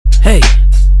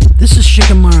This is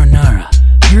Shikamaru Nara.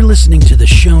 You're listening to the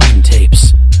Shonen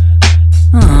Tapes.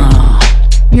 Oh,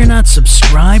 you're not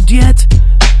subscribed yet?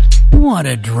 What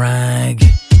a drag.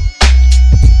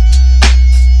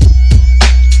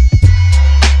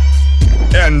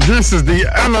 And this is the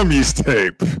Enemies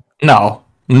Tape. No,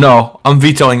 I'm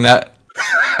vetoing that.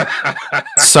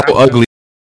 So ugly.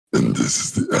 And this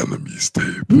is the Enemies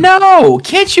Tape. No,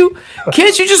 can't you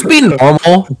just be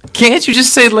normal? Can't you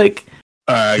just say like?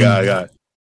 I got it.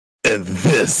 And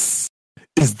this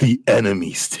is the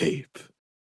Enemies Tape.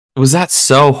 Was that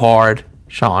so hard,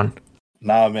 Sean?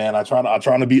 Nah, man. I'm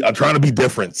trying to be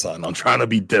different, son. I'm trying to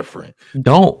be different.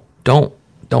 Don't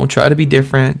try to be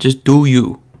different. Just do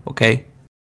you, okay?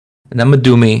 And I'm gonna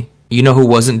do me. You know who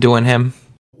wasn't doing him?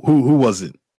 Who was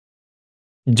it?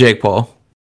 Jake Paul.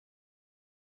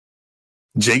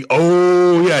 Jake.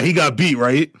 Oh yeah, he got beat,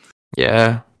 right?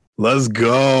 Yeah. Let's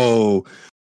go.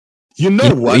 You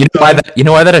know what? You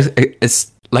know why that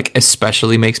is like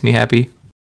especially makes me happy.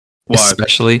 Why?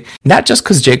 Especially not just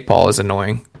because Jake Paul is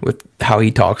annoying with how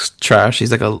he talks trash.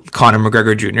 He's like a Conor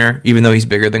McGregor Jr., even though he's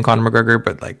bigger than Conor McGregor,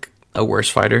 but like a worse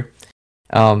fighter.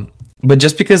 But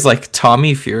just because like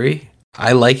Tommy Fury,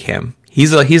 I like him.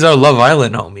 He's our Love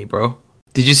Island homie, bro.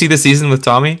 Did you see the season with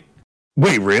Tommy?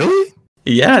 Wait, really?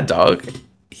 Yeah, dog.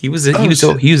 He was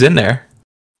in there.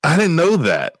 I didn't know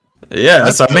that. Yeah,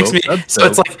 so it makes me. So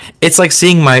it's like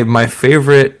seeing my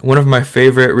favorite, one of my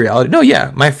favorite reality. No,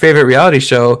 yeah, my favorite reality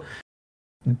show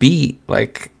beat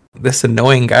like this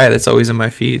annoying guy that's always in my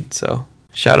feed. So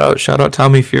shout out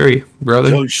Tommy Fury,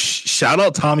 brother. Yo, shout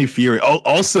out Tommy Fury.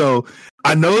 Also,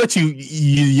 I know that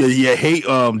you hate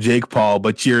Jake Paul,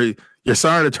 but you're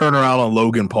starting to turn around on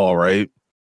Logan Paul, right?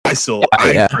 I'm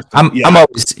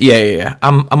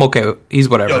okay. He's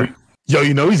whatever. Yo,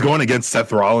 you know he's going against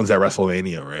Seth Rollins at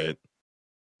WrestleMania, right?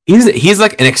 He's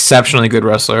like an exceptionally good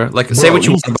wrestler. Like, bro, say what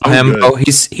you want about him. Good. Oh,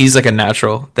 he's like a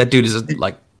natural. That dude is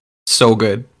like so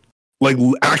good. Like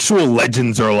actual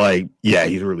legends are like, yeah,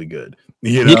 he's really good.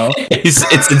 You know, it's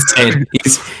insane.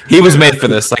 He was made for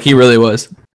this. Like he really was.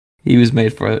 He was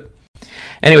made for it.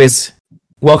 Anyways,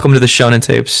 welcome to the Shonen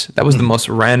Tapes. That was the most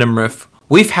random riff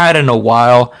we've had in a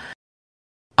while.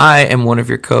 I am one of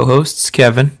your co-hosts,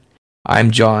 Kevin.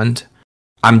 I'm joined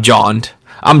by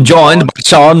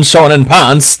Sean and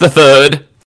Pants the Third.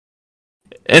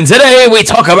 And today we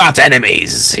talk about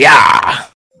enemies. Yeah.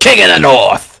 King of the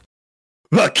North.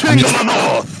 The King of the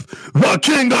North. The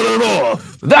King of the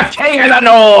North. The King of the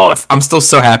North. I'm still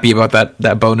so happy about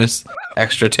that bonus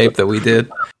extra tape that we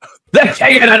did. The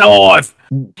King of the North.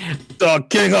 The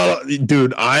King of the...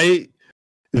 Dude,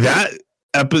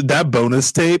 that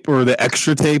bonus tape or the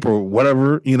extra tape or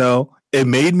whatever, you know, it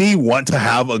made me want to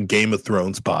have a Game of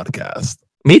Thrones podcast.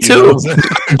 Me too.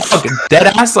 Dead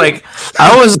ass. Like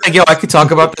I was like, yo, I could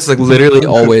talk about this like literally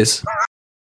always.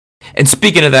 And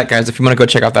speaking of that, guys, if you want to go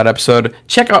check out that episode,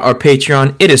 check out our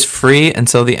Patreon. It is free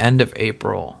until the end of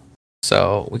April.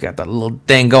 So we got that little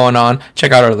thing going on.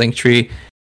 Check out our link tree.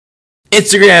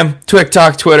 Instagram,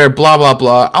 TikTok, Twitter, blah blah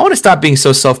blah. I want to stop being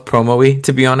so self-promo-y,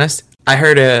 to be honest. I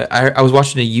was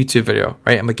watching a YouTube video,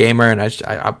 right? I'm a gamer and I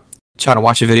trying to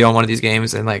watch a video on one of these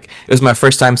games, and like it was my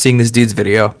first time seeing this dude's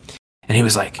video, and he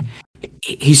was like,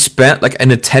 he spent like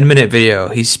in a 10-minute video,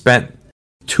 he spent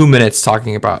 2 minutes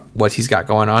talking about what he's got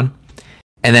going on,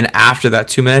 and then after that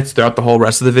 2 minutes, throughout the whole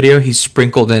rest of the video, he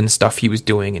sprinkled in stuff he was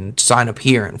doing and sign up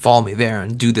here and follow me there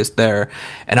and do this there,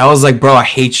 and I was like, bro, I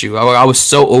hate you. I was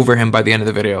so over him by the end of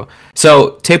the video.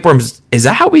 So Tapeworms, is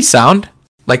that how we sound?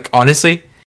 Like honestly,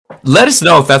 let us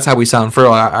know if that's how we sound. For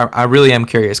real, I really am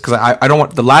curious because I don't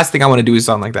want, the last thing I want to do is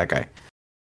sound like that guy.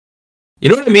 You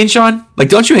know what I mean, Sean? Like,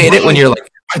 don't you hate it when you're like?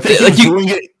 I think like doing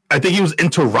it. I think he was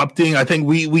interrupting. I think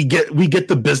we get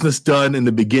the business done in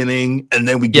the beginning, and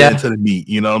then we get into the meat.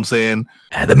 You know what I'm saying?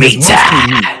 The meat.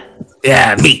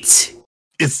 Yeah, meat.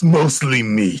 It's mostly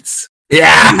meat.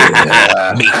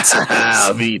 Yeah, meat.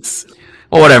 Meats.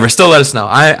 Well, whatever. Still, let us know.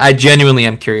 I genuinely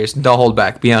am curious. Don't hold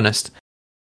back. Be honest.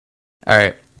 All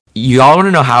right. You all want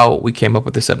to know how we came up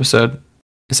with this episode?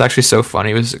 It's actually so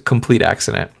funny. It was a complete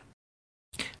accident.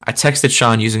 I texted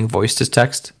Sean using voice to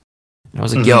text. And I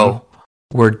was like, yo,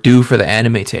 we're due for the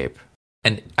anime tape.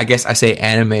 And I guess I say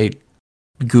anime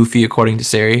goofy according to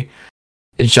Siri.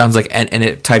 And Sean's like, and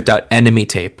it typed out enemy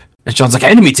tape. And Sean's like,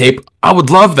 enemy tape? I would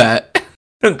love that.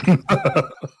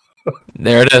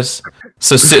 There it is.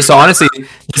 So honestly,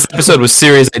 this episode was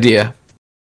Siri's idea.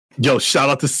 Yo, shout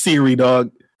out to Siri,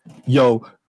 dog. Yo,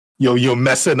 you're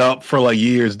messing up for like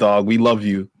years, dog. We love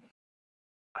you.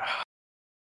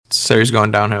 Siri's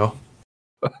going downhill.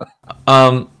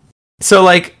 So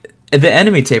like the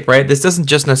enemy tape, right? This doesn't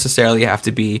just necessarily have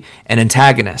to be an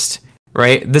antagonist.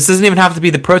 right? This doesn't even have to be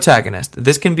the protagonist.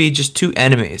 This can be just two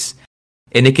enemies.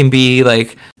 And it can be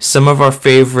like some of our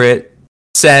favorite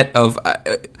set of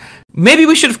maybe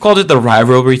we should have called it the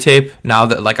rivalry tape now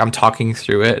that like I'm talking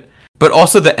through it. But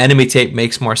also the enemy tape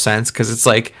makes more sense because it's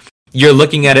like you're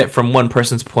looking at it from one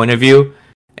person's point of view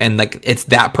and like it's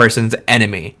that person's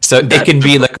enemy. So it can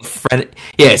be like a friend.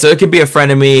 Yeah, so it could be a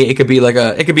frenemy, it could be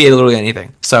literally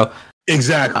anything. So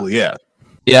exactly, yeah.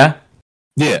 Yeah?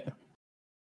 Yeah.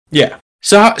 Yeah.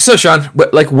 So Sean,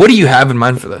 what do you have in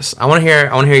mind for this? I want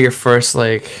to hear your first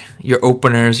like your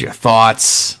openers, your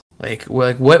thoughts.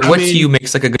 What to you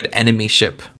makes like a good enemy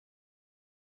ship?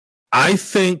 I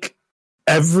think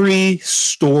every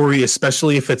story,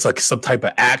 especially if it's like some type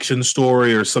of action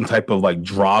story or some type of like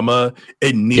drama,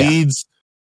 it needs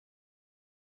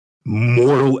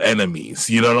mortal enemies.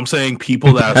 You know what I'm saying?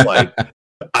 People that's like,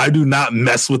 I do not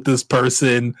mess with this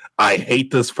person. I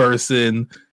hate this person.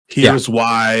 Here's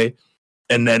why.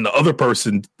 And then the other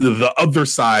person, the other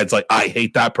side's like, I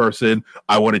hate that person.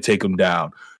 I want to take them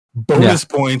down. Bonus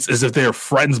points is if they're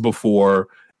friends before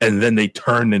and then they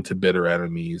turn into bitter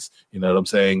enemies. You know what I'm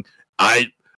saying?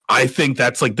 I think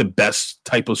that's like the best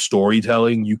type of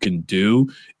storytelling you can do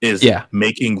is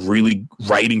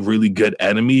writing really good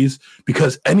enemies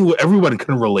because everyone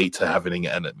can relate to having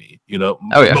an enemy. You know,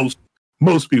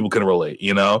 most people can relate.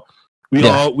 You know, we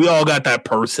all got that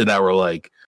person that were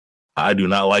like, I do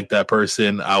not like that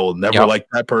person. I will never like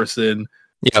that person.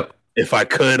 Yep. If I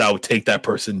could, I would take that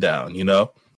person down. You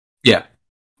know. Yeah.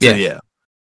 Yeah. So, yeah.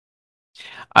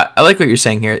 I like what you're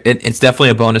saying here. It's definitely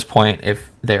a bonus point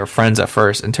if they're friends at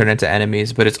first and turn into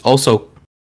enemies, but it's also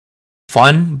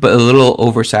fun, but a little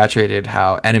oversaturated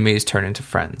how enemies turn into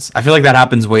friends. I feel like that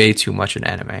happens way too much in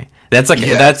anime. That's like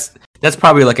that's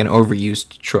probably like an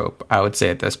overused trope, I would say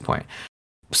at this point.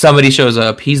 Somebody shows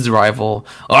up, he's the rival,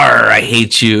 I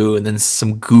hate you, and then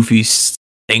some goofy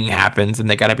thing happens and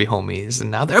they gotta be homies, and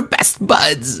now they're best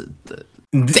buds.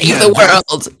 Save the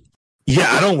world. Yeah,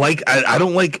 I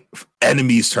don't like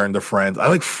enemies turn to friends. I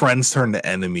like friends turn to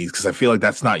enemies because I feel like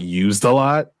that's not used a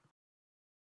lot.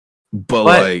 But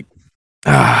like,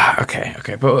 okay,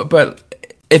 but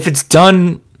if it's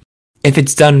done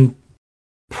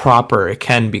proper, it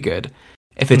can be good.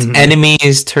 If it's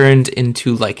enemies turned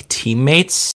into like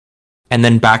teammates and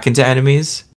then back into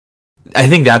enemies, I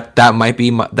think that might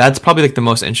be that's probably like the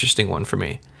most interesting one for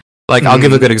me. Like I'll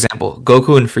give a good example: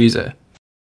 Goku and Frieza.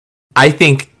 I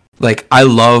think like I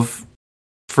love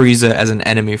Frieza as an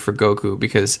enemy for Goku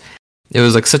because it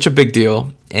was like such a big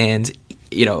deal, and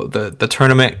you know the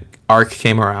tournament arc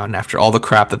came around after all the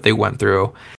crap that they went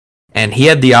through, and he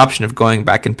had the option of going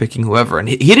back and picking whoever, and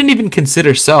he didn't even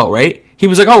consider Cell, right? He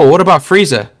was like, oh, well, what about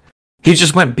Frieza? He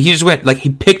just went like he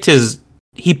picked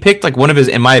like one of his,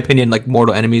 in my opinion, like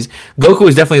mortal enemies. Goku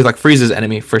is definitely like Frieza's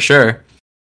enemy for sure.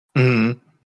 Mm-hmm.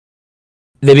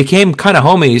 They became kind of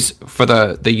homies for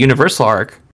the Universal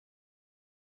arc.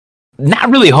 Not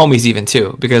really homies even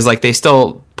too, because like they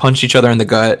still punched each other in the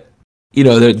gut. You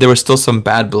know, there was still some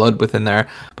bad blood within there,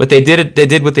 but they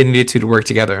did what they needed to work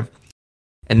together.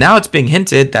 And now it's being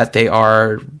hinted that they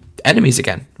are enemies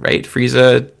again, right?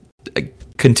 Frieza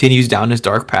continues down his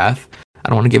dark path. I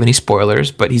don't want to give any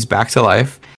spoilers, but he's back to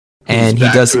life, and he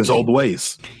does his old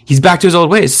ways. He's back to his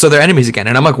old ways, so they're enemies again.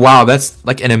 And I'm like, wow, that's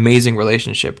like an amazing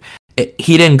relationship.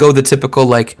 He didn't go the typical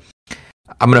like,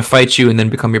 I'm gonna fight you and then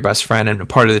become your best friend and a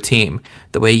part of the team.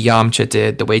 The way Yamcha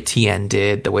did, the way Tien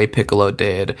did, the way Piccolo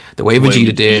did, the way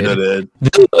Vegeta did.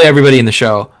 Literally everybody in the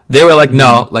show, they were like,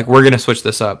 no, like we're gonna switch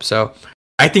this up. So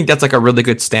I think that's like a really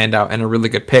good standout and a really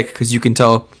good pick because you can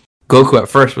tell Goku at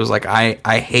first was like,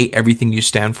 I hate everything you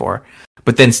stand for,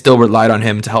 but then still relied on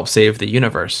him to help save the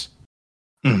universe.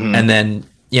 Mm-hmm. And then,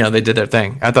 you know, they did their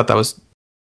thing. I thought that was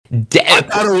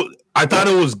dead. I thought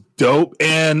it was dope,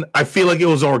 and I feel like it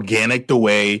was organic the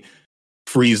way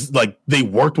Frieza, like they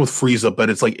worked with Frieza, but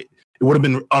it's like it would have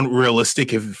been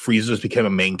unrealistic if Frieza just became a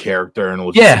main character and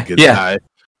was just a good guy.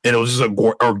 And it was just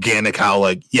organic how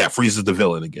like, Frieza's the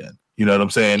villain again. You know what I'm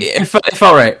saying? It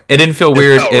felt right. It didn't feel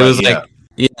weird. It was like,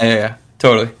 yeah,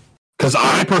 totally. Because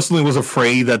I personally was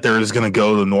afraid that they're just gonna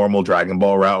go the normal Dragon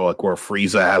Ball route, like where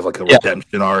Frieza has like a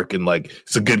redemption arc and like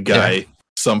it's a good guy.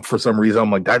 For some reason,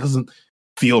 I'm like, that doesn't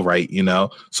feel right, you know.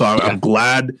 So I'm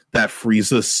glad that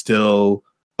Frieza's still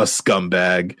a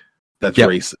scumbag that's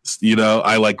racist. You know,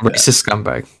 I like racist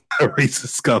scumbag. A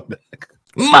racist scumbag.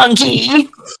 Monkey.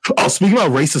 Oh, speaking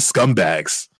about racist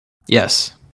scumbags.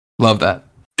 Yes, love that.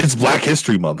 It's Black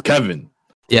History Month, Kevin.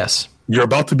 Yes. You're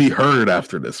about to be heard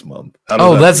after this month.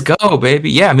 Let's go, baby.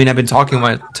 Yeah, I mean, I've been talking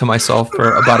to myself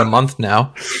for about a month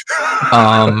now.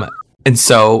 And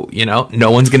so, you know, no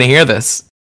one's going to hear this.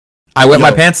 I wet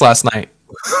my pants last night.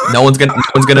 No one's gonna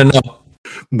know.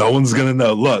 No one's gonna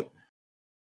know. Look,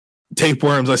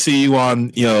 Tapeworms, I see you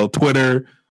on Twitter,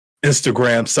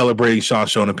 Instagram celebrating Sean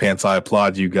Shonen Pants. I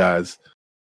applaud you guys.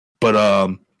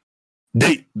 But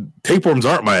Tapeworms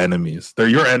aren't my enemies. They're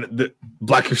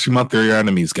Black History Month. They're your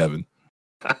enemies, Kevin.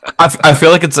 I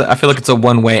feel like it's a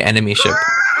one-way enemy ship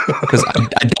because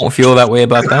I don't feel that way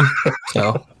about them.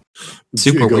 So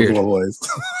super weird.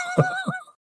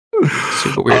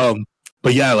 Super weird.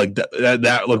 But yeah, like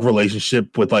that like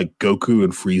relationship with like Goku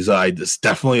and Frieza, it's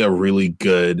definitely a really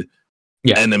good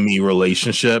enemy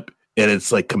relationship, and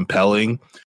it's like compelling.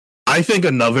 I think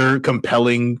another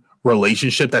compelling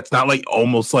relationship that's not like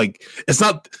almost like it's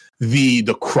not the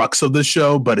crux of the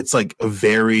show, but it's like a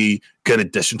very good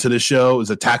addition to the show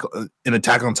is Attack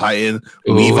on Titan.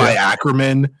 Ooh, Levi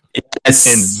Ackerman and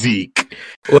Zeke.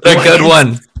 What a good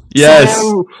one. Yes.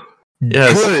 So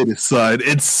good, son.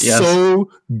 It's so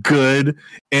good.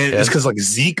 And it's because like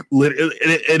Zeke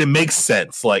it makes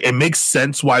sense. Like it makes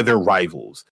sense why they're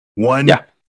rivals. One,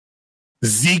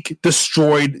 Zeke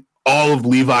destroyed all of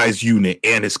Levi's unit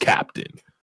and his captain.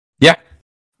 Yeah.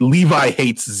 Levi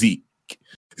hates Zeke.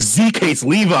 Zeke hates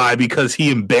Levi because he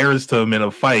embarrassed him in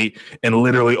a fight and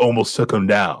literally almost took him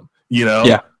down.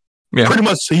 Yeah. Pretty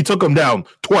much he took him down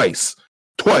twice.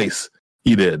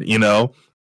 He did,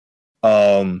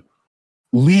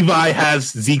 Levi has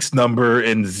Zeke's number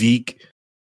and Zeke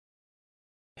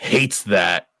hates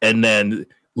that. And then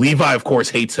Levi, of course,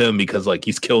 hates him because like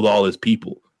he's killed all his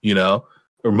people,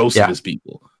 or most of his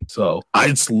people. So I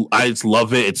just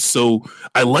love it. It's so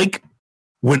I like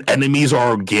when enemies are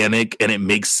organic and it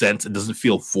makes sense. It doesn't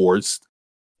feel forced.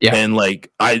 Yeah. And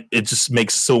like it just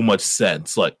makes so much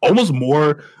sense. Like almost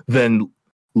more than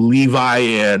Levi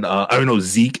and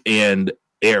Zeke and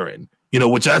Eren,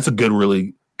 which that's a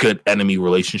really good enemy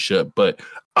relationship. But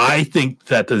I think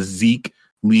that the Zeke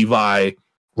Levi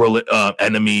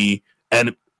enemy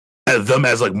and them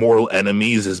as like mortal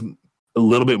enemies is a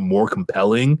little bit more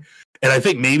compelling. And I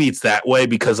think maybe it's that way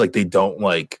because like they don't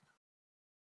like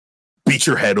beat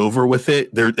your head over with it.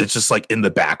 It's just like in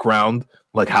the background,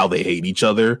 like how they hate each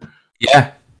other.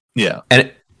 Yeah.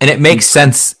 And it makes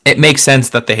sense. It makes sense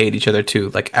that they hate each other too.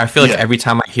 Like I feel like every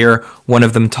time I hear one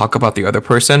of them talk about the other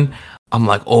person, I'm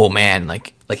like, oh man,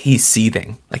 like he's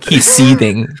seething. Like he's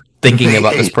seething thinking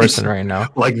about this person right now.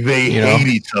 Like they hate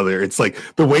each other. It's like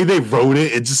the way they wrote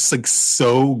it, it's just like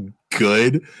so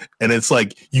good. And it's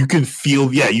like you can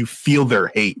feel you feel their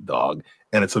hate, dog.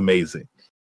 And it's amazing.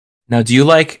 Now do you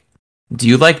like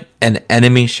an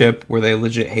enemy ship where they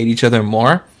legit hate each other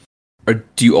more? Or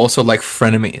do you also like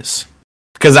frenemies?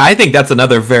 Because I think that's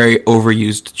another very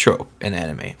overused trope in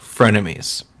anime.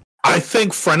 Frenemies. I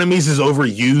think frenemies is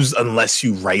overused unless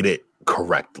you write it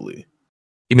correctly.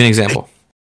 Give me an example.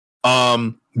 Goku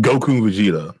and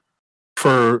Vegeta.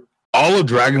 For all of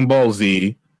Dragon Ball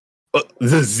Z,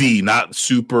 the Z, not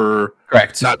Super.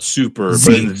 Correct. Not Super, Z,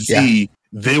 but in Z,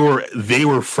 they were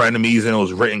frenemies and it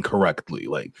was written correctly.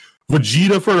 Like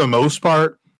Vegeta, for the most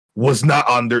part, was not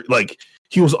on their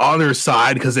he was on their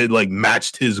side because it like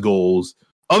matched his goals.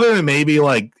 Other than maybe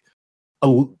like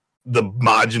the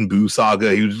Majin Buu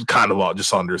saga, he was kind of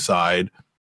just on their side.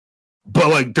 But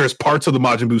like, there's parts of the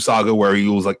Majin Buu saga where he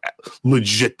was like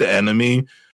legit the enemy.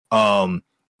 But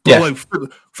like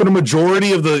for the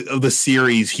majority of the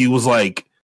series, he was like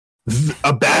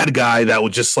a bad guy that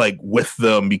was just like with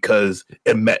them because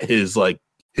it met his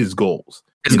goals,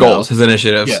 his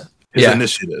initiatives,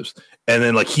 initiatives. And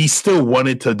then like he still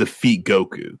wanted to defeat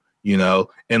Goku,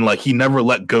 and like he never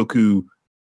let Goku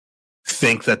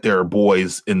think that there are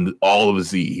boys in all of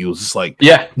Z. He was just like,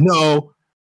 no,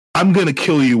 I'm gonna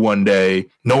kill you one day.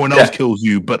 No one else kills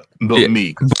you, but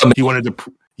me. He wanted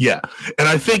to, and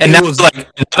I think and it was like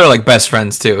they're like best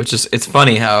friends too. It's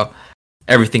funny how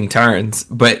everything turns,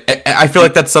 but I feel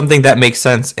like that's something that makes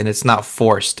sense and it's not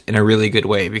forced in a really good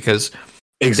way because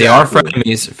they are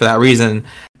frenemies for that reason,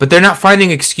 but they're not finding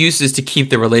excuses to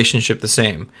keep the relationship the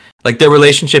same. Like their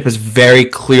relationship is very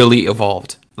clearly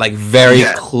evolved. Like very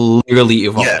clearly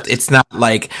evolved. Yes. It's not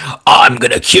like I'm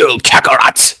gonna kill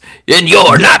Kakarot and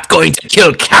you're not going to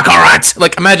kill Kakarot.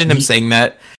 Like imagine him saying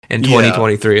that in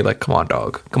 2023. Like come on,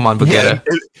 dog. Come on, Vegeta.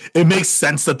 It makes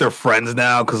sense that they're friends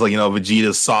now because like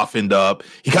Vegeta's softened up.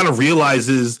 He kind of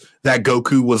realizes that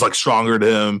Goku was like stronger to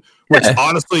him, which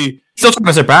honestly still trying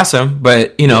to surpass him,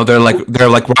 but they're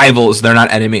like rivals. They're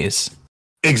not enemies.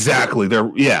 Exactly.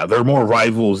 They're more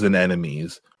rivals than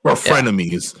enemies or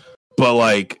frenemies. But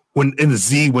like when in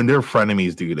Z, when they're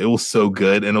frenemies, dude, it was so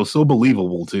good and it was so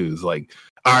believable too. It's like,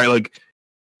 all right, like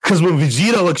because when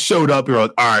Vegeta showed up, you're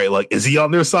like, all right, like is he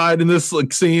on their side in this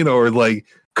like scene or like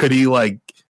could he like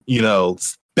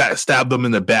stabbed him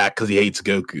in the back because he hates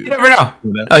Goku. You never know.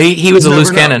 Oh, he was a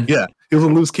loose cannon. Yeah, he was a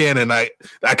loose cannon. I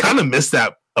kind of miss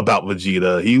that about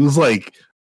Vegeta. He was like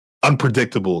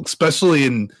unpredictable, especially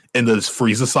in this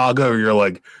Frieza saga where you're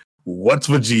like, what's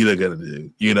Vegeta gonna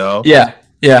do? Yeah.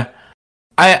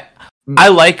 I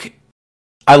like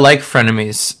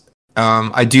frenemies.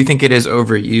 I do think it is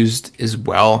overused as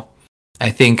well. I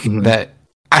think that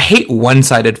I hate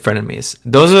one-sided frenemies.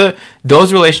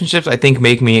 Those relationships I think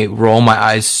make me roll my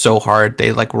eyes so hard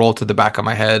they like roll to the back of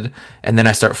my head and then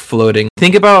I start floating.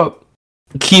 Think about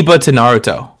Kiba to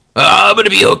Naruto. I'm gonna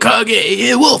be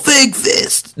Hokage. We'll Fang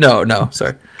Fist. No,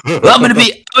 sorry. I'm gonna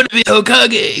be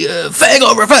Hokage. Fang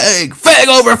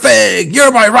over Fang.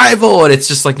 You're my rival. And it's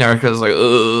just like Naruto's like,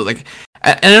 ugh. Like,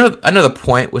 I know the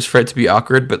point was for it to be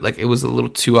awkward, but like it was a little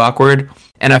too awkward.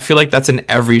 And I feel like that's in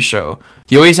every show.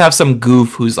 You always have some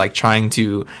goof who's like trying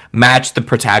to match the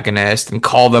protagonist and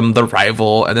call them the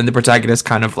rival, and then the protagonist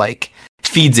kind of like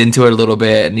feeds into it a little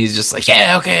bit, and he's just like,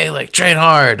 yeah, okay, like train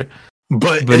hard.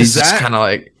 But he's just kind of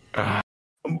like.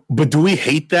 But do we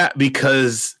hate that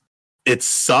because it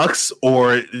sucks,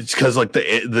 or because like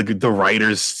the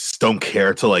writers don't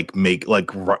care to like make like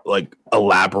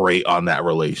elaborate on that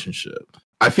relationship?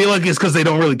 I feel like it's because they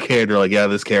don't really care. They're like, yeah,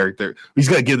 this character, he's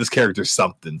gonna give this character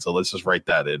something, so let's just write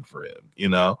that in for him.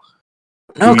 No,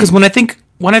 because when I think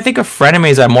of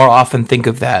frenemies, I more often think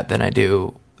of that than I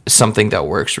do something that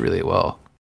works really well.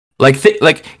 Like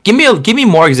give me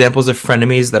more examples of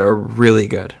frenemies that are really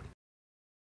good.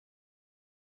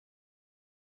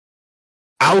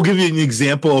 I'll give you an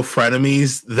example of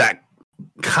frenemies that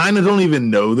kind of don't even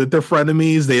know that they're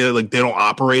frenemies. They don't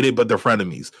operate it, but they're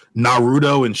frenemies.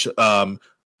 Naruto and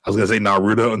I was gonna say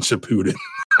Naruto and Shippuden.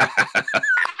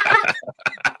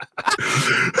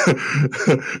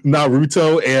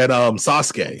 Naruto and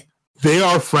Sasuke. They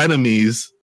are frenemies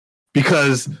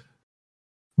because,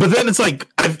 but then it's like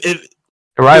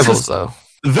rivals though.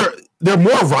 They're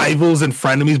more rivals than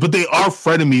frenemies, but they are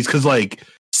frenemies because like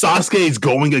Sasuke is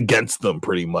going against them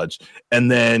pretty much, and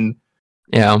then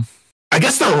I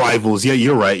guess they're rivals. Yeah,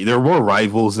 you're right. They're more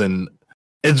rivals, and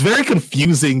it's very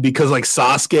confusing because like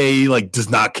Sasuke like does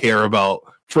not care about,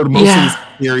 for the most of the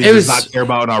series, does not care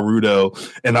about Naruto,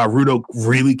 and Naruto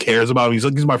really cares about him. He's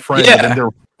like, he's my friend. Yeah. And then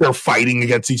they're fighting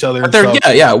against each other.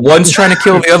 One's trying to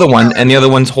kill the other one, and the other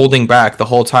one's holding back the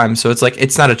whole time. So it's like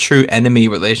it's not a true enemy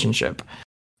relationship.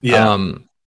 Yeah.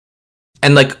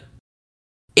 And like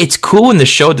it's cool when the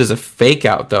show does a fake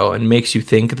out though and makes you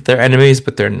think that they're enemies,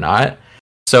 but they're not.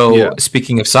 So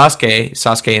speaking of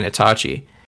Sasuke and Itachi,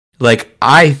 like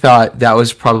I thought that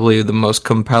was probably the most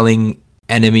compelling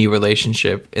enemy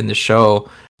relationship in the show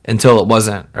until it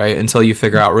wasn't, right? Until you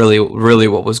figure out really, really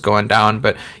what was going down.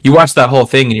 But you watch that whole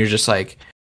thing and you're just like,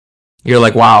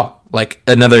 wow, like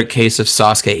another case of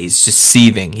Sasuke. He's just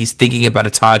seething. He's thinking about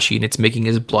Itachi and it's making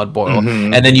his blood boil.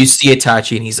 Mm-hmm. And then you see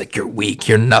Itachi and he's like, you're weak,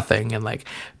 you're nothing. And like,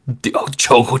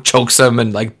 chokes him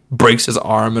and like breaks his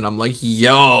arm. And I'm like,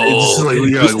 yo,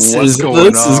 this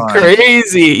is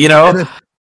crazy, you know?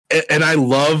 And I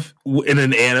love in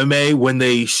an anime when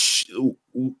they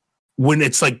when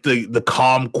it's like the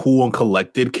calm, cool, and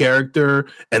collected character,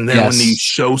 and then when they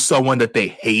show someone that they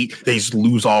hate, they just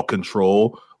lose all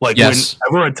control. Like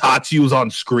whenever Itachi was on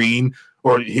screen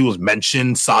or he was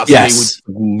mentioned, Sasuke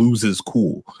would lose his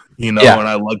cool, you know. And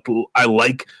I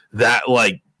like that,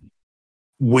 like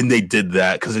when they did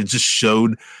that, because it just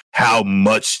showed how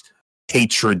much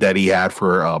hatred that he had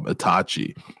for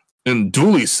Itachi. And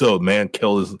duly so, man,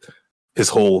 killed his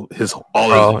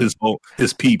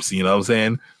peeps, you know what I'm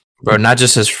saying? Bro, not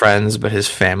just his friends, but his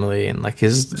family and like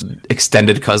his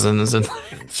extended cousins and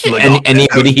like,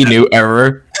 anybody he knew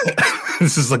ever.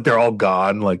 This is like they're all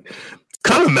gone. Like,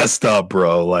 kind of messed up,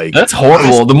 bro. Like, that's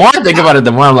horrible. The more I think about it,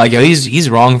 the more I'm like, yo,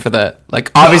 he's wrong for that.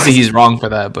 Like, obviously he's wrong for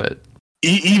that, but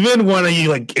even when you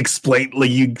like explain, like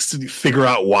you figure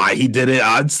out why he did it,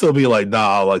 I'd still be like,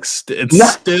 nah, like it's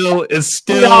still,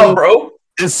 nah, bro.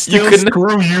 It's still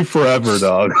screw you forever,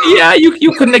 dog. Yeah,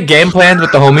 you couldn't have game planned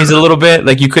with the homies a little bit.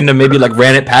 Like you couldn't have maybe like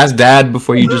ran it past dad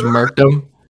before you just murked him.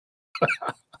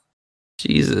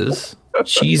 Jesus,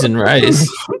 cheese and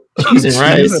rice,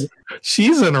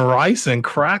 cheese and rice and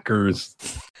crackers.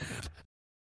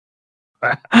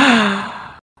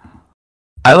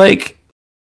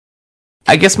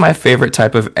 I guess my favorite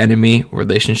type of enemy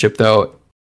relationship though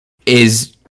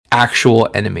is actual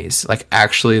enemies, like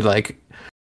actually like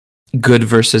good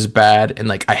versus bad, and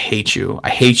like I hate you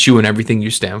and everything you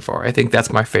stand for. I think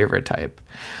that's my favorite type.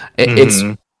 It's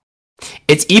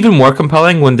It's even more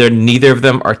compelling when neither of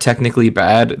them are technically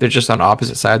bad. They're just on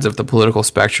opposite sides of the political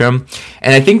spectrum.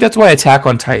 And I think that's why Attack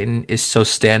on Titan is so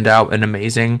standout and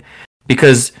amazing.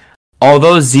 Because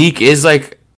although Zeke is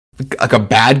like a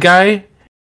bad guy,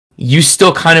 you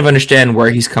still kind of understand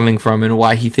where he's coming from and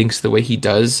why he thinks the way he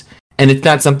does. And it's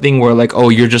not something where like, oh,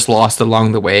 you're just lost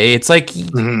along the way. It's like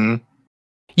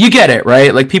you get it,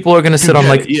 right? Like people are going to sit on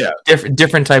like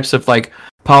different types of like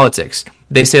politics.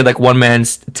 They say like one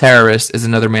man's terrorist is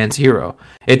another man's hero.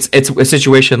 It's a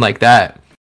situation like that.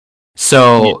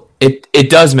 So it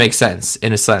does make sense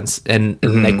in a sense. And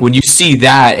like when you see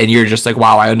that and you're just like,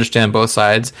 wow, I understand both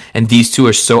sides. And these two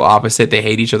are so opposite. They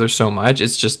hate each other so much.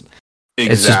 It's just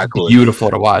beautiful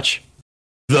to watch.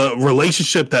 The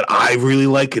relationship that I really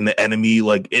like in the enemy,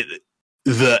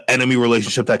 the enemy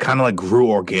relationship that kind of like grew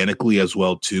organically as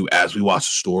well too as we watch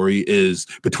the story is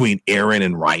between Eren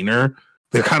and Reiner.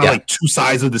 They're kind of like two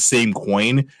sides of the same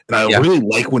coin, and I really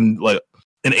like when like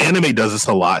an anime does this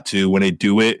a lot too. When they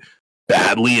do it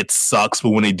badly, it sucks, but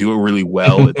when they do it really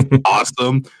well, it's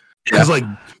awesome. Because like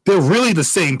they're really the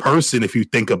same person if you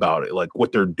think about it, like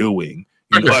what they're doing.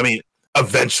 You know, I mean,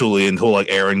 eventually until like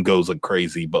Eren goes like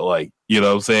crazy, but like you know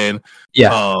what I'm saying?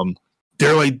 Yeah.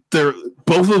 They're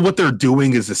both of what they're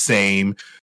doing is the same.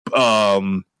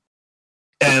 And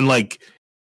like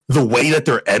the way that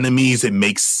they're enemies, it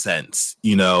makes sense,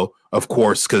 you know, of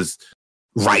course, because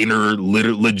Reiner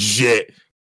legit,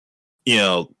 you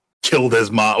know, killed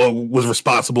his mom, or was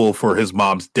responsible for his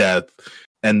mom's death.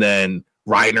 And then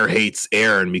Reiner hates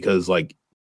Eren because like,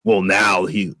 well, now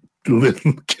he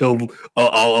killed a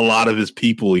lot of his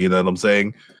people, you know what I'm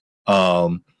saying?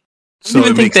 So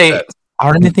it makes sense. I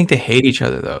don't even think they hate each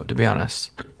other, though. To be honest,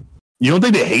 you don't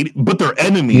think they hate, but they're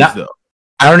enemies, though.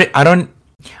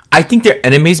 I think they're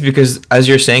enemies because, as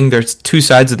you're saying, there's two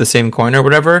sides of the same coin or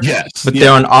whatever. Yes, but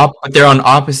they're on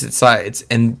opposite sides,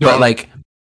 and but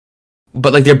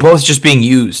they're both just being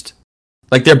used.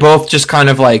 Like they're both just kind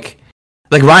of like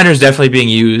Reiner's definitely being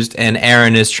used, and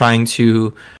Eren is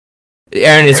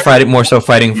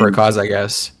fighting for a cause, I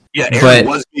guess. Yeah, Eren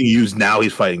was being used. Now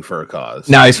he's fighting for a cause.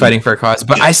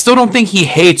 But I still don't think he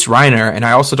hates Reiner, and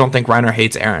I also don't think Reiner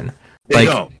hates Eren. They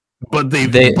don't, but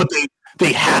they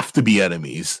have to be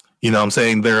enemies. You know what I'm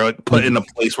saying? They're like put in a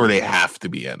place where they have to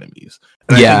be enemies.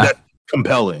 And I think that's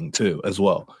compelling too, as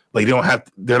well. Like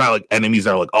they're not like enemies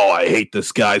that are like, oh, I hate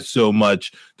this guy so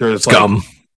much. They're just scum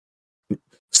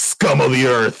of the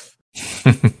earth.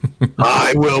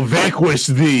 I will vanquish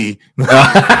thee.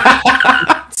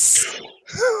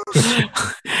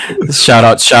 Shout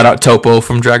out Topo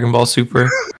from Dragon Ball Super.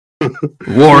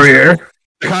 Warrior.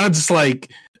 Kind of just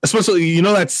like, especially you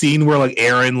know that scene where like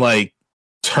Eren like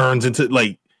turns into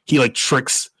like he like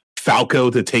tricks Falco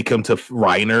to take him to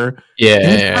Reiner.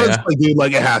 Yeah. Like, dude,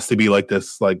 like it has to be like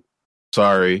this. Like,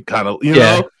 sorry, kind of, you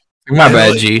know. My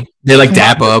bad, G. They like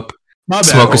dap up,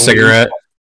 smoke a cigarette.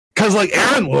 Because like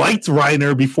Eren liked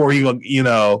Reiner before he, you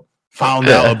know, found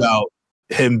out about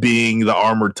him being the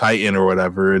armored titan or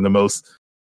whatever in the most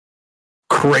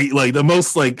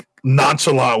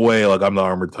nonchalant way. Like, I'm the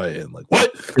armored titan. Like,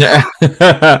 what? Yeah.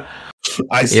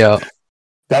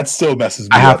 That still messes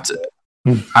me up.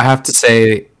 I have to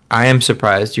say, I am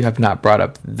surprised you have not brought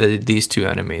up these two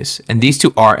enemies, and these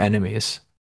two are enemies.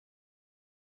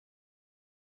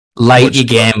 Light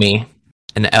Yagami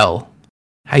and L.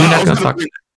 How you not going to talk?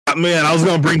 Man, I was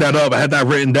going to bring that up. I had that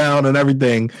written down and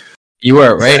everything. You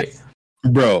were, right?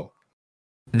 Bro.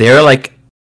 They're like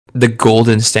the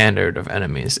golden standard of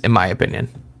enemies, in my opinion.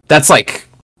 That's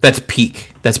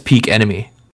peak. That's peak enemy.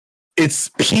 It's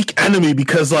peak enemy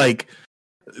because like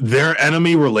their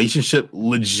enemy relationship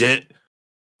legit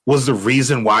was the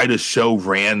reason why the show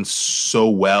ran so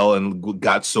well and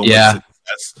got so much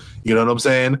success. You know what I'm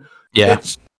saying? Yeah.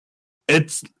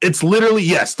 It's literally,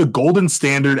 yes, the golden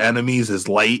standard enemies is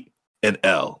Light and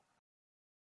L.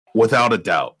 Without a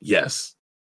doubt, yes.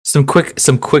 Some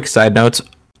quick side notes.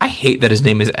 I hate that his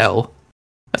name is L.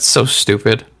 That's so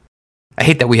stupid. I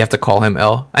hate that we have to call him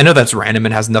L. I know that's random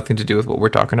and has nothing to do with what we're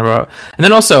talking about. And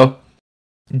then also,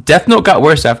 Death Note got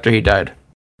worse after he died.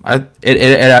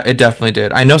 It definitely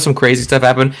did. I know some crazy stuff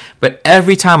happened, but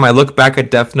every time I look back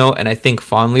at Death Note and I think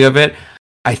fondly of it,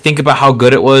 I think about how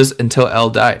good it was until L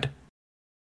died.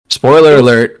 Spoiler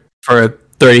alert for a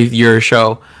 30-year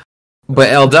show, but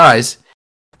L dies,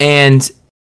 and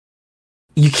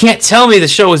you can't tell me the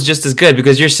show was just as good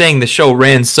because you're saying the show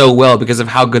ran so well because of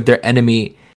how good their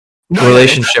enemy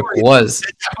relationship was.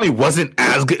 It definitely wasn't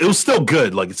as good. It was still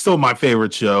good. Like, it's still my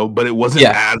favorite show, but it wasn't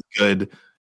as good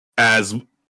as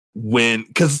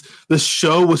because the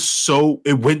show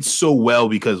it went so well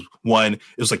because one, it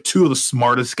was like two of the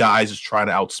smartest guys just trying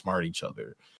to outsmart each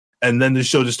other. And then the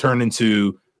show just turned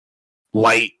into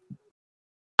Light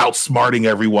outsmarting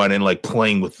everyone and like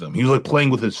playing with them. He was like playing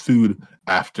with his food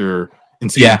in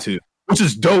season 2, which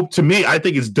is dope to me. I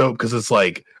think it's dope because it's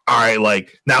like, all right,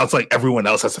 like now it's like everyone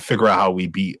else has to figure out how we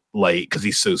beat Light because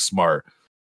he's so smart.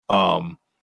 But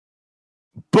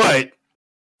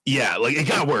yeah, like it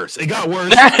got worse. Not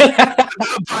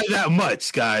by that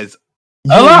much, guys.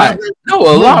 A lot. A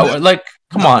lot. Like,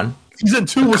 come on. Season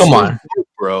 2 was dope,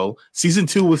 bro. Season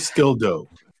 2 was still dope.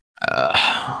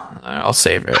 I'll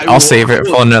save it. I'll save it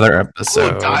for another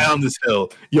episode. Die on this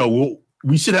hill, yo.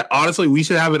 We should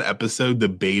have an episode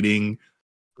debating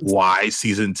why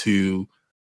season 2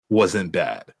 wasn't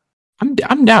bad. I'm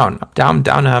down. I'm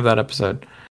down to have that episode.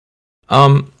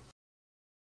 I'll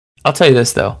tell you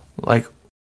this though. Like,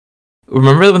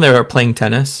 remember when they were playing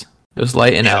tennis? It was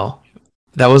Light and L.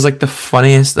 That was like the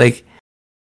funniest.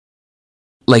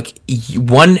 Like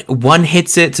one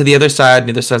hits it to the other side, and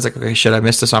the other side's like, okay, shit, I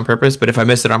missed this on purpose. But if I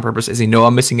missed it on purpose, does he know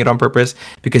I'm missing it on purpose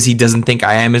because he doesn't think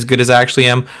I am as good as I actually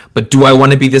am? But do I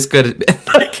want to be this good?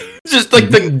 Like, just like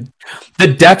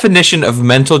the definition of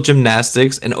mental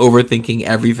gymnastics and overthinking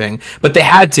everything. But they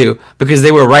had to because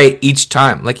they were right each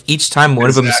time. Like each time, one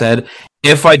of them said,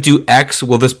 if I do X,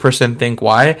 will this person think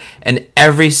Y? And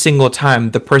every single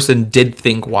time, the person did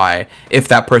think Y if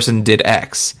that person did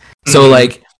X. So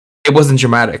like, it wasn't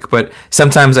dramatic, but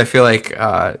sometimes I feel like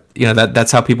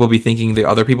that's how people be thinking the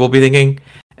other people be thinking,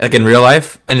 like in real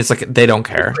life, and it's like they don't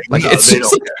care. Like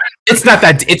it's not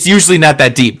that. It's usually not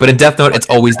that deep, but in Death Note, it's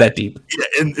always that deep. Yeah,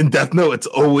 in Death Note, it's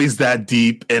always that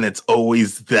deep, and it's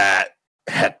always that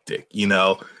hectic,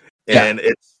 And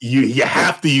it's you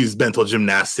have to use mental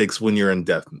gymnastics when you're in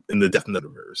the Death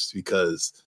Noteverse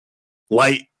because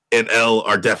Light and L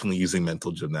are definitely using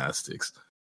mental gymnastics.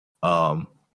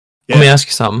 Let me ask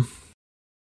you something.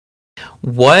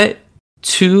 What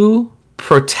two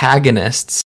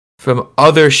protagonists from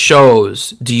other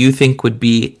shows do you think would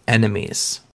be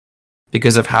enemies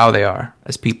because of how they are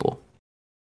as people?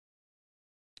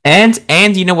 And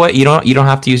you know what? You don't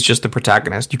have to use just the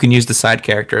protagonist. You can use the side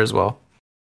character as well.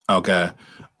 Okay.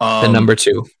 The number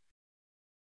 2.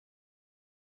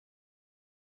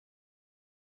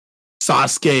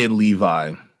 Sasuke and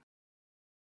Levi.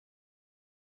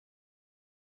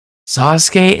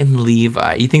 Sasuke and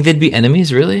Levi. You think they'd be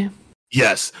enemies, really?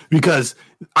 Yes, because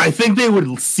I think they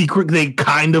would they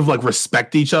kind of like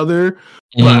respect each other.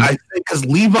 Mm-hmm. But I think because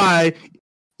Levi,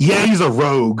 he's a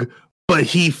rogue, but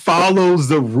he follows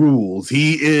the rules.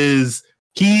 He is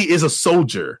a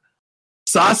soldier.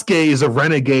 Sasuke is a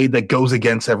renegade that goes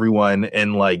against everyone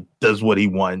and like does what he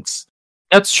wants.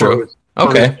 That's true.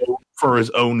 For his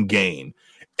own gain.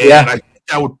 And I think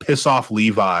that would piss off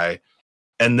Levi.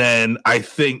 And then I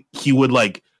think he would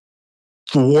like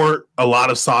thwart a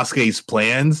lot of Sasuke's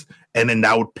plans, and then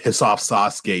that would piss off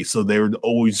Sasuke. So they would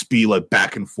always be like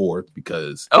back and forth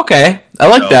because. Okay, I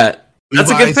like that.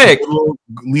 That's Levi's a good pick.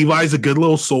 Levi's a good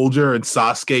little soldier, and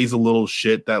Sasuke's a little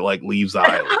shit that like leaves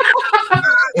Island.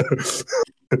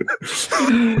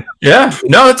 Yeah,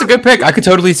 no, that's a good pick. I could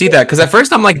totally see that because at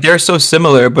first I'm like they're so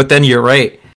similar, but then you're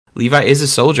right. Levi is a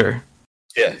soldier.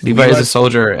 Yeah, Levi is a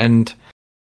soldier, and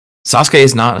Sasuke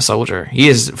is not a soldier. He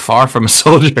is far from a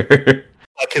soldier.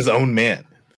 Like his own man.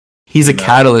 He's a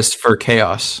catalyst for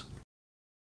chaos.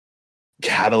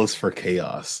 Catalyst for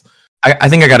chaos. I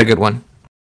think I got a good one.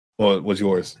 Well, what's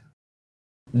yours?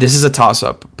 This is a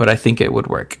toss-up, but I think it would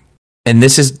work. And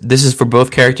this is for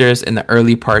both characters in the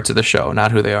early parts of the show,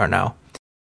 not who they are now.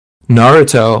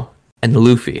 Naruto and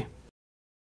Luffy.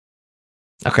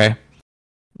 Okay.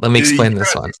 Let me explain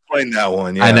this one. Explain that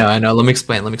one, yeah. I know. Let me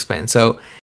explain. So,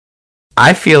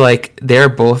 I feel like they're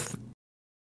both,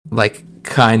 like,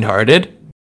 kind-hearted,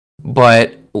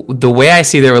 but the way I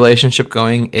see their relationship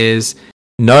going is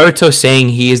Naruto saying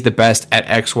he is the best at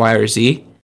X, Y, or Z,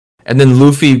 and then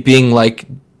Luffy being like,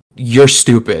 you're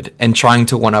stupid, and trying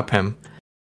to one-up him.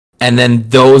 And then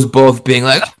those both being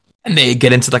like, and they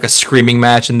get into like a screaming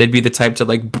match, and they'd be the type to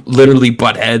like literally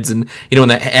butt heads, and when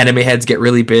the anime heads get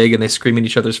really big and they scream in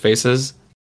each other's faces.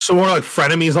 So more like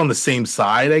frenemies on the same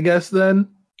side, I guess, then?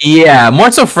 Yeah,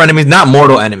 more so frenemies, not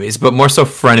mortal enemies, but more so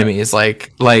frenemies.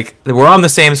 Like we're on the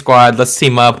same squad, let's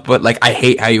team up, but like I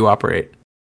hate how you operate.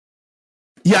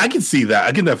 Yeah, I can see that.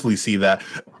 I can definitely see that.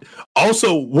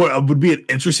 Also, what would be an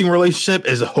interesting relationship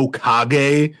is a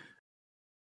Hokage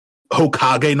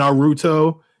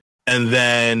Naruto, and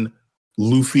then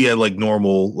Luffy at like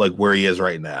normal, like where he is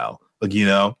right now. Like,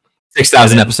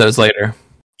 6,000 episodes later.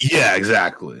 Yeah,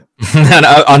 exactly.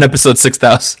 On episode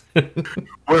 6,000.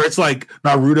 Where it's like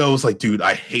Naruto was like, dude,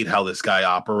 I hate how this guy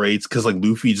operates because like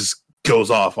Luffy just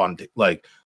goes off on like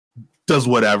does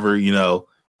whatever, you know.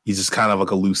 He's just kind of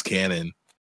like a loose cannon.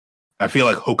 I feel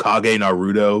like Hokage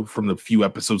Naruto, from the few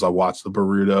episodes I watched of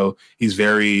Boruto, he's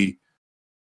very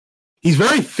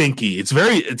thinky. It's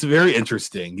very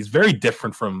interesting. He's very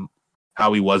different from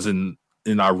how he was in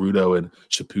Naruto and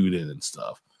Shippuden and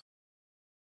stuff.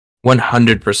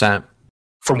 100%.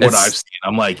 From what I've seen,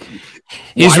 I'm like,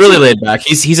 he's really laid back.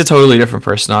 He's a totally different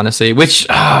person, honestly, which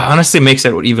honestly makes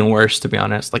it even worse, to be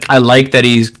honest. Like, I like that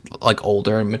he's like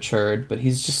older and matured, but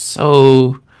he's just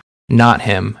so not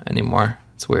him anymore.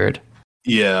 It's weird.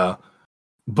 Yeah,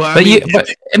 but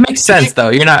it makes sense though.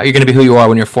 You're gonna be who you are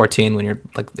when you're 14, when you're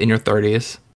like in your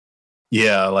 30s.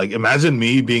 Yeah, like imagine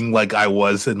me being like I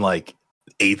was in like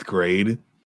 8th grade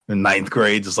and 9th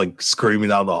grade, just like screaming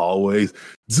down the hallways.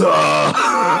 Duh!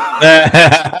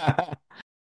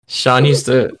 Sean used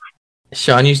to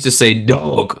say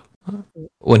dog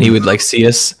when he would like see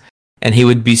us, and he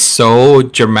would be so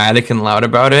dramatic and loud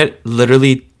about it.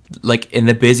 Literally, like in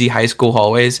the busy high school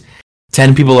hallways,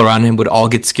 10 people around him would all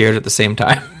get scared at the same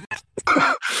time.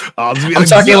 I'm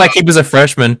talking like he was a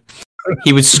freshman.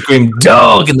 He would scream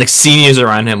dog, and like seniors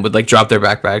around him would like drop their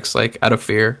backpacks like out of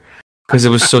fear because it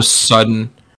was so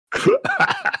sudden.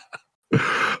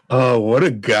 Oh, what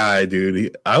a guy,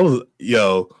 dude! I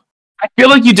feel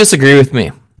like you disagree with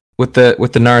me with the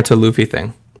Naruto Luffy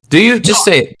thing. Do you? Just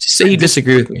say it. Just say you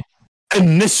disagree with me.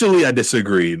 Initially, I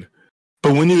disagreed,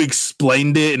 but when you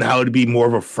explained it and how it'd be more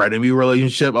of a frenemy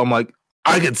relationship, I'm like,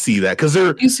 I could see that because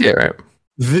you see it, right?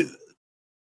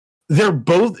 They're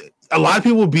both. A lot of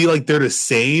people will be like they're the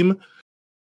same,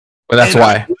 but that's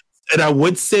why. I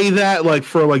would say that like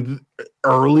for like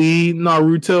early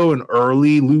Naruto and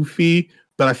early Luffy,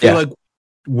 but I feel like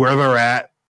where they're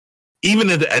at, even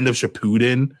at the end of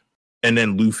Shippuden and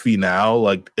then Luffy now,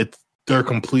 like they're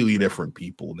completely different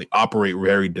people. They operate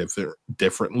very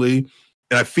differently,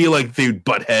 and I feel like they'd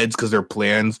butt heads because their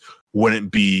plans wouldn't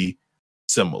be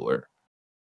similar.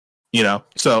 You know,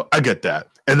 so I get that.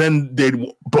 And then they'd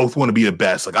both want to be the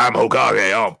best. Like, I'm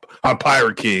Hokage, I'm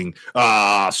Pirate King.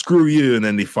 Screw you. And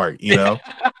then they fight, you know?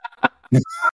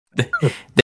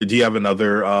 Do you have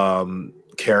another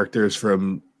characters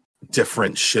from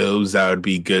different shows that would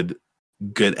be good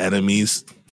enemies?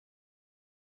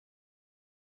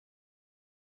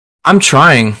 I'm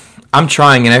trying.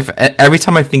 And every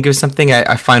time I think of something,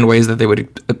 I find ways that they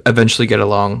would eventually get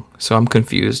along. So I'm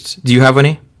confused. Do you have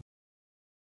any?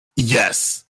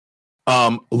 Yes.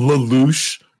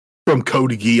 Lelouch from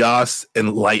Code Geass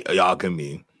and Light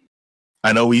Yagami.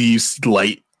 I know we used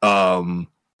Light. I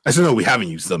said no, we haven't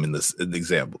used them in the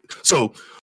example. So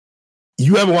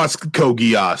you haven't watched Code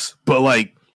Geass, but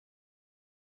like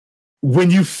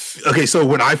when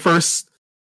I first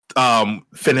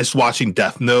finished watching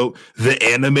Death Note, the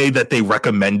anime that they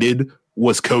recommended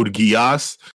was Code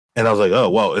Geass. And I was like, oh,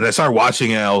 well, and I started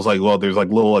watching it. And I was like, well, there's like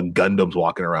little Gundams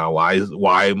walking around. Why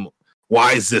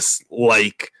is this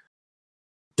like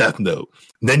Death Note?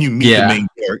 And then you meet the main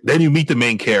character. Then you meet the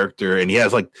main character, and he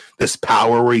has like this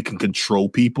power where he can control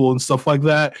people and stuff like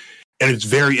that. And it's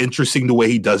very interesting the way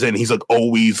he does it. And he's like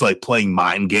always like playing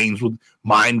mind games,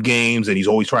 and he's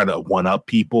always trying to one up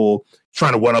people,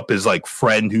 trying to one up his like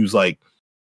friend who's like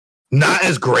not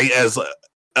as great as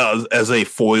a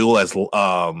foil as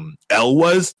L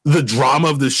was. The drama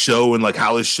of the show and like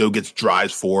how this show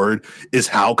drives forward is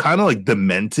how kind of like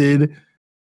demented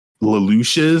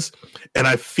Lelouch is, and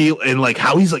I feel and like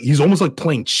how he's almost like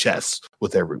playing chess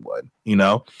with everyone, you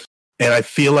know. And I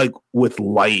feel like with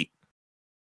Light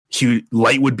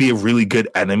would be a really good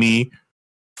enemy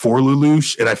for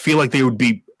Lelouch, and I feel like they would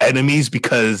be enemies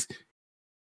because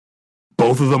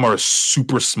both of them are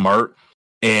super smart.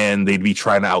 And they'd be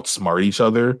trying to outsmart each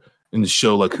other and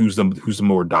show like who's the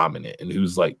more dominant and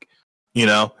who's like, you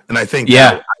know. And I think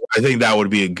that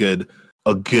would be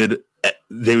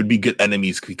they would be good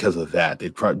enemies because of that.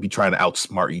 They'd probably be trying to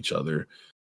outsmart each other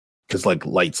because like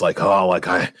Light's like, oh, like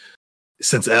ever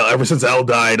since L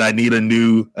died, I need a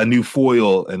new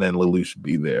foil, and then Lelouch would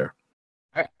be there.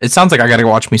 It sounds like I gotta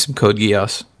watch me some Code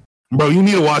Geass, bro. You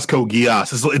need to watch Code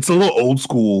Geass. It's a little old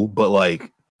school, but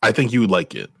like I think you would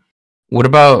like it. What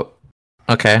about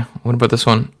this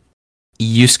one?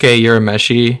 Yusuke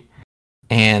Urameshi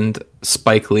and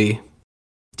Spike Lee.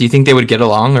 Do you think they would get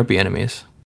along or be enemies?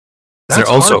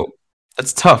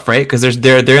 That's tough, right? Because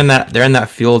they're in that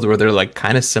field where they're like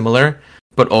kind of similar,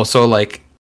 but also like,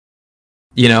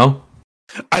 you know.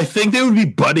 I think they would be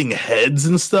butting heads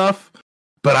and stuff,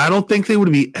 but I don't think they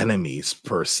would be enemies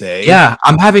per se. Yeah,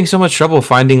 I'm having so much trouble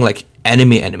finding like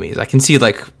enemies. I can see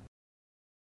like,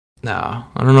 no,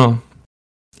 I don't know.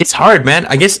 It's hard, man.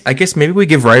 I guess maybe we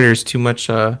give writers too much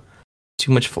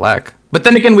flack. But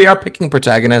then again, we are picking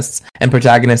protagonists, and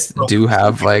protagonists do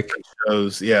have like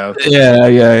shows. Yeah.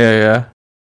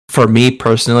 For me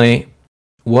personally,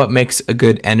 what makes a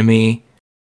good enemy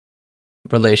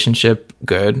relationship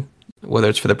good, whether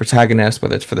it's for the protagonist,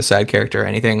 whether it's for the side character or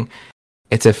anything,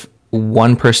 it's if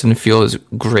one person feels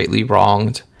greatly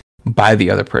wronged by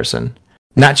the other person.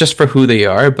 Not just for who they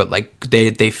are, but like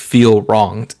they feel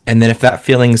wronged. And then if that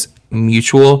feeling's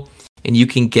mutual and you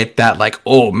can get that like,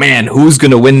 oh man, who's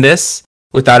gonna win this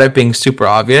without it being super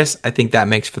obvious, I think that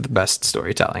makes for the best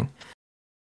storytelling.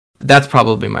 That's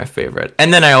probably my favorite.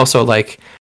 And then I also like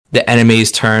the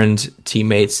enemies turned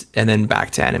teammates and then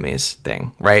back to enemies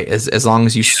thing, right? As long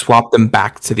as you swap them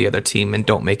back to the other team and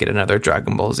don't make it another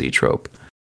Dragon Ball Z trope.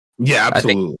 Yeah,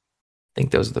 absolutely. I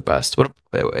think those are the best. What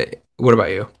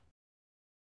about you?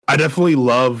 I definitely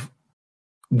love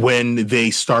when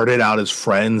they started out as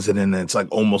friends and then it's like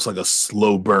almost like a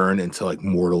slow burn into like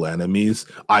mortal enemies.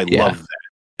 I love that.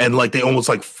 And like they almost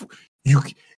like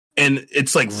and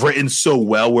it's like written so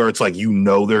well where it's like, you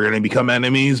know, they're going to become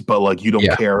enemies, but like you don't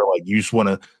care. Like you just want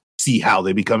to see how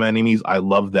they become enemies. I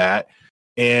love that.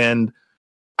 And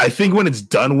I think when it's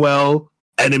done well,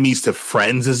 enemies to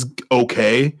friends is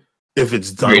okay. If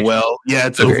it's done well,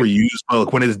 it's overused. But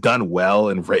like when it's done well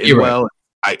and written well,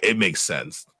 it makes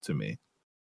sense to me.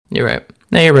 You're right.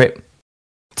 No, you're right.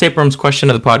 Tapeworm's question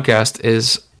of the podcast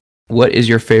is, what is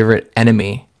your favorite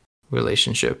enemy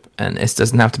relationship? And it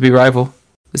doesn't have to be rival.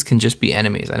 This can just be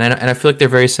enemies. And I feel like they're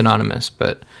very synonymous,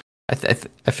 but I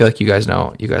feel like you guys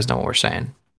know what we're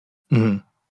saying. Mm-hmm.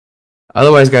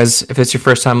 Otherwise, guys, if it's your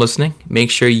first time listening, make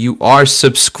sure you are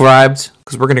subscribed,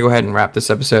 because we're going to go ahead and wrap this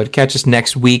episode. Catch us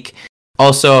next week.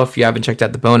 Also, if you haven't checked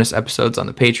out the bonus episodes on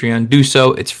the Patreon, do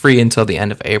so. It's free until the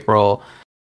end of April.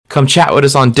 Come chat with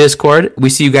us on Discord. We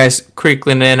see you guys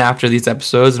crinkling in after these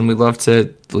episodes, and we love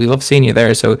seeing you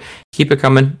there. So keep it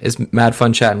coming. It's mad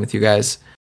fun chatting with you guys.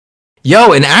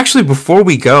 Yo, and actually, before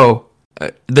we go,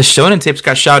 the Shonen Tapes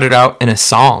got shouted out in a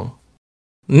song.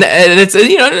 And it's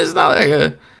not like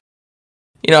a,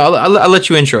 I'll let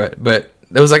you intro it, but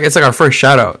it's like our first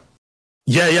shout out.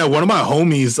 Yeah. One of my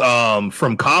homies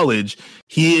from college,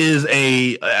 he is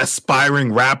a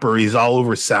aspiring rapper. He's all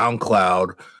over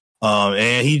SoundCloud.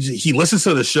 And he listens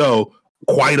to the show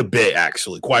quite a bit,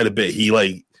 actually. Quite a bit. He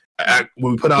when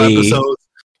we put out episodes,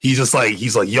 he's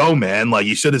like, yo, man, like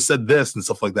you should have said this and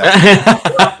stuff like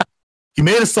that. He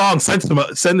made a song, sent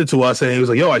it to us, and he was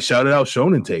like, yo, I shouted out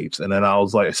Shonen Tapes. And then I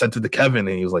was like, I sent it to Kevin,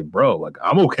 and he was like, bro, like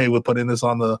I'm okay with putting this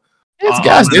on the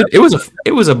guys, dude. It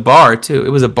was a bar too. It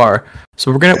was a bar.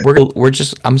 So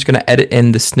I'm just gonna edit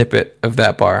in the snippet of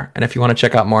that bar. And if you want to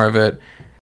check out more of it,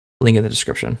 link in the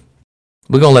description.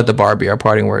 We're gonna let the bar be our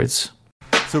parting words.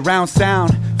 Surround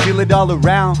sound, feel it all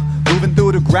around, moving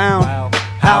through the ground. Wow.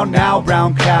 How now,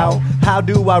 brown cow? How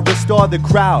do I restore the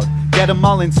crowd? Get them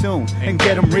all in tune and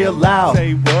get them real loud.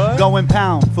 Say what? Going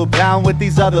pound for pound with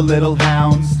these other little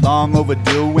hounds. Long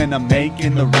overdue and I'm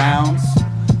making the rounds.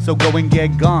 So go and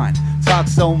get gone. Talk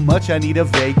so much I need a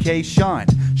vacation.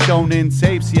 Shonen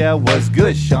Tapes, yeah, what's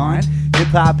good, Sean?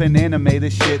 Hip-hop and anime, the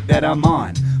shit that I'm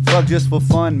on. Fuck just for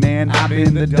fun, man, I've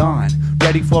been the Don.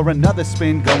 Ready for another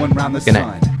spin going round the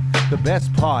sun. The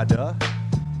best part,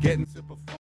 getting super